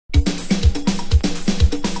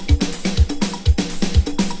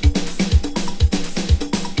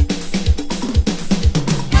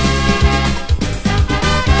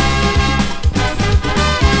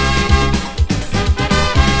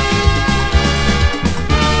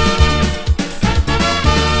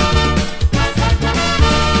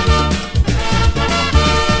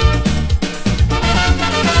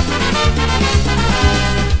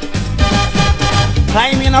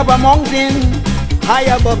up a mountain high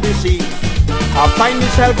above the sea. I find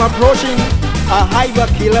myself approaching a hiver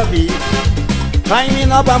killer bee.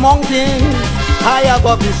 Climbing up a mountain high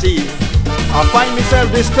above the sea. I find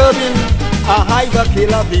myself disturbing a hiver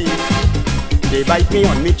killer bee. They bite me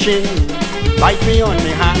on my chin, bite me on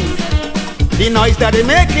my hand. The noise that they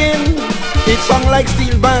making, it sound like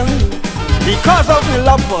steel band. Because of my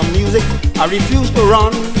love for music, I refuse to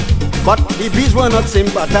run. But the bees were not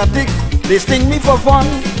sympathetic, they sting me for fun.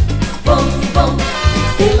 Boom, boom,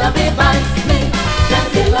 killer bee bite me, then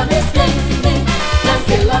killer bee sting me, then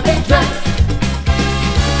killer bee drag.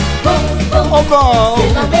 Boom, boom, oh God,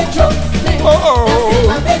 killer bee choke me, then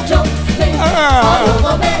killer bee choke me, all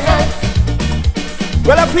over my head.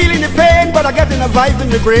 Well, I'm feeling the pain, but I'm getting a vibe in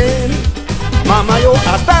the brain. Mama, yo,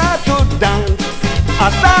 I start to dance, I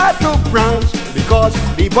start to prance, because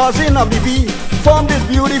the buzzing of the bee formed this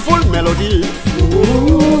beautiful melody.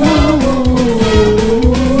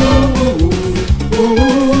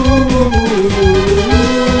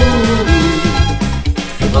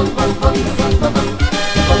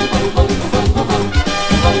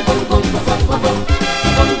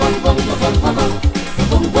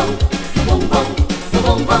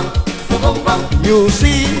 You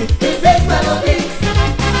see, this melody.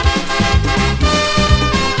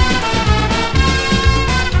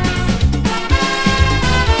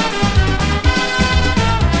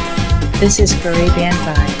 This is Caribbean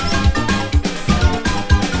Vibes.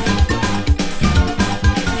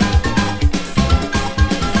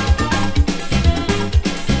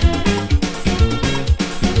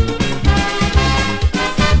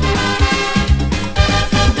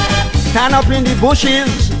 Stand up in the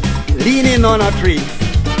bushes, leaning on a tree,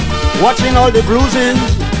 watching all the bruises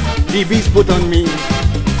the bees put on me.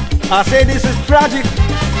 I say this is tragic,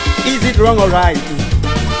 is it wrong or right?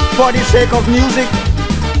 For the sake of music,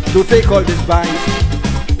 to take all this bite.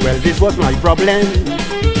 Well, this was my problem,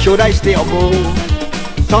 should I stay or go?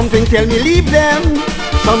 Something tell me leave them,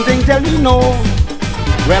 something tell me no.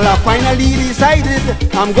 Well, I finally decided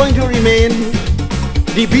I'm going to remain.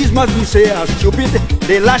 The bees must be say I'm stupid,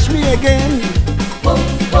 they lash me again. Boom,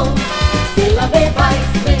 boom, killer bee bite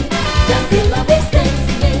me, then killer bee sting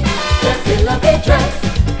me, then killer bee drag.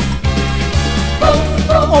 Boom,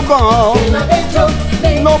 boom, Oh God, killer bee choke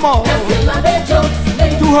me, no more, then killer bee choke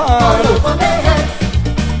me, too hard. all over my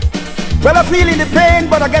head. Well, I'm feeling the pain,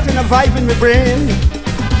 but I'm getting a vibe in my brain.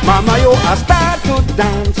 Mama, yo, I start to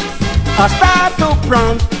dance, I start to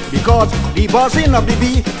prance, because the buzzing of the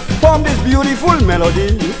bee formed this beautiful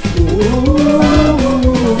melody.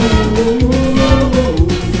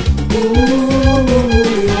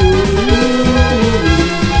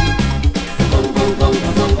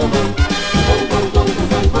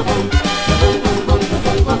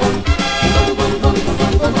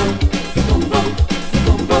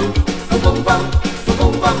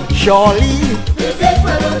 Surely, This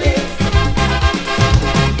melody.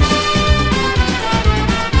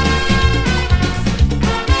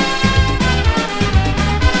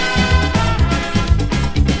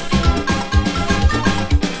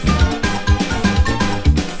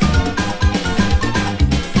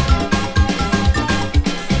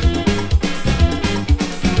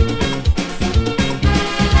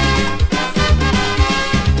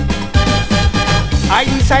 I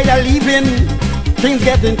decide I'm leaving, things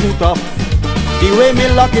getting too tough. The way my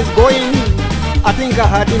luck is going, I think I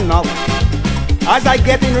had enough. As I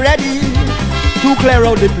getting ready to clear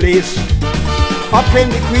out the place, up came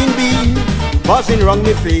the queen bee, buzzing round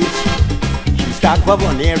my face. She start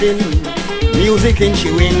pavoneering, music in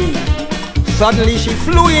she wing. Suddenly she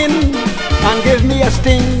flew in and gave me a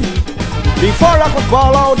sting. Before I could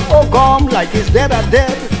bawl out, oh gum, like it's dead or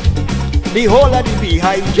dead. The whole of the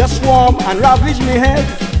beehive just swarm and ravage me head.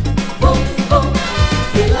 Boom, boom,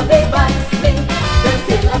 killer bee bite me, then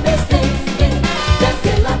killer bee sting me, then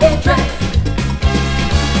killer bee drag.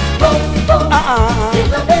 Boom, boom,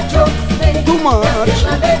 killer bee choke me, Too much. then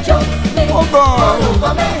killer bee choke me, Oh God. all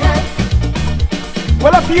over my head.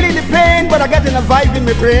 Well, I'm feeling the pain, but I'm getting a vibe in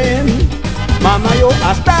my brain. Mama, yo,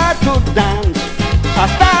 I start to dance, I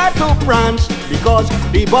start to prance, because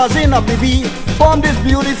the buzzing of the bee formed this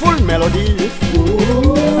beautiful melody.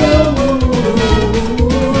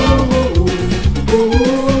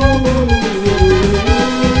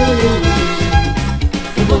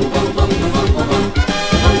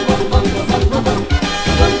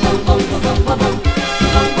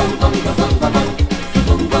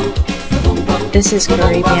 This is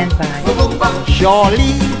Caribbean Vibes.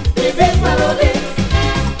 Surely, This melody.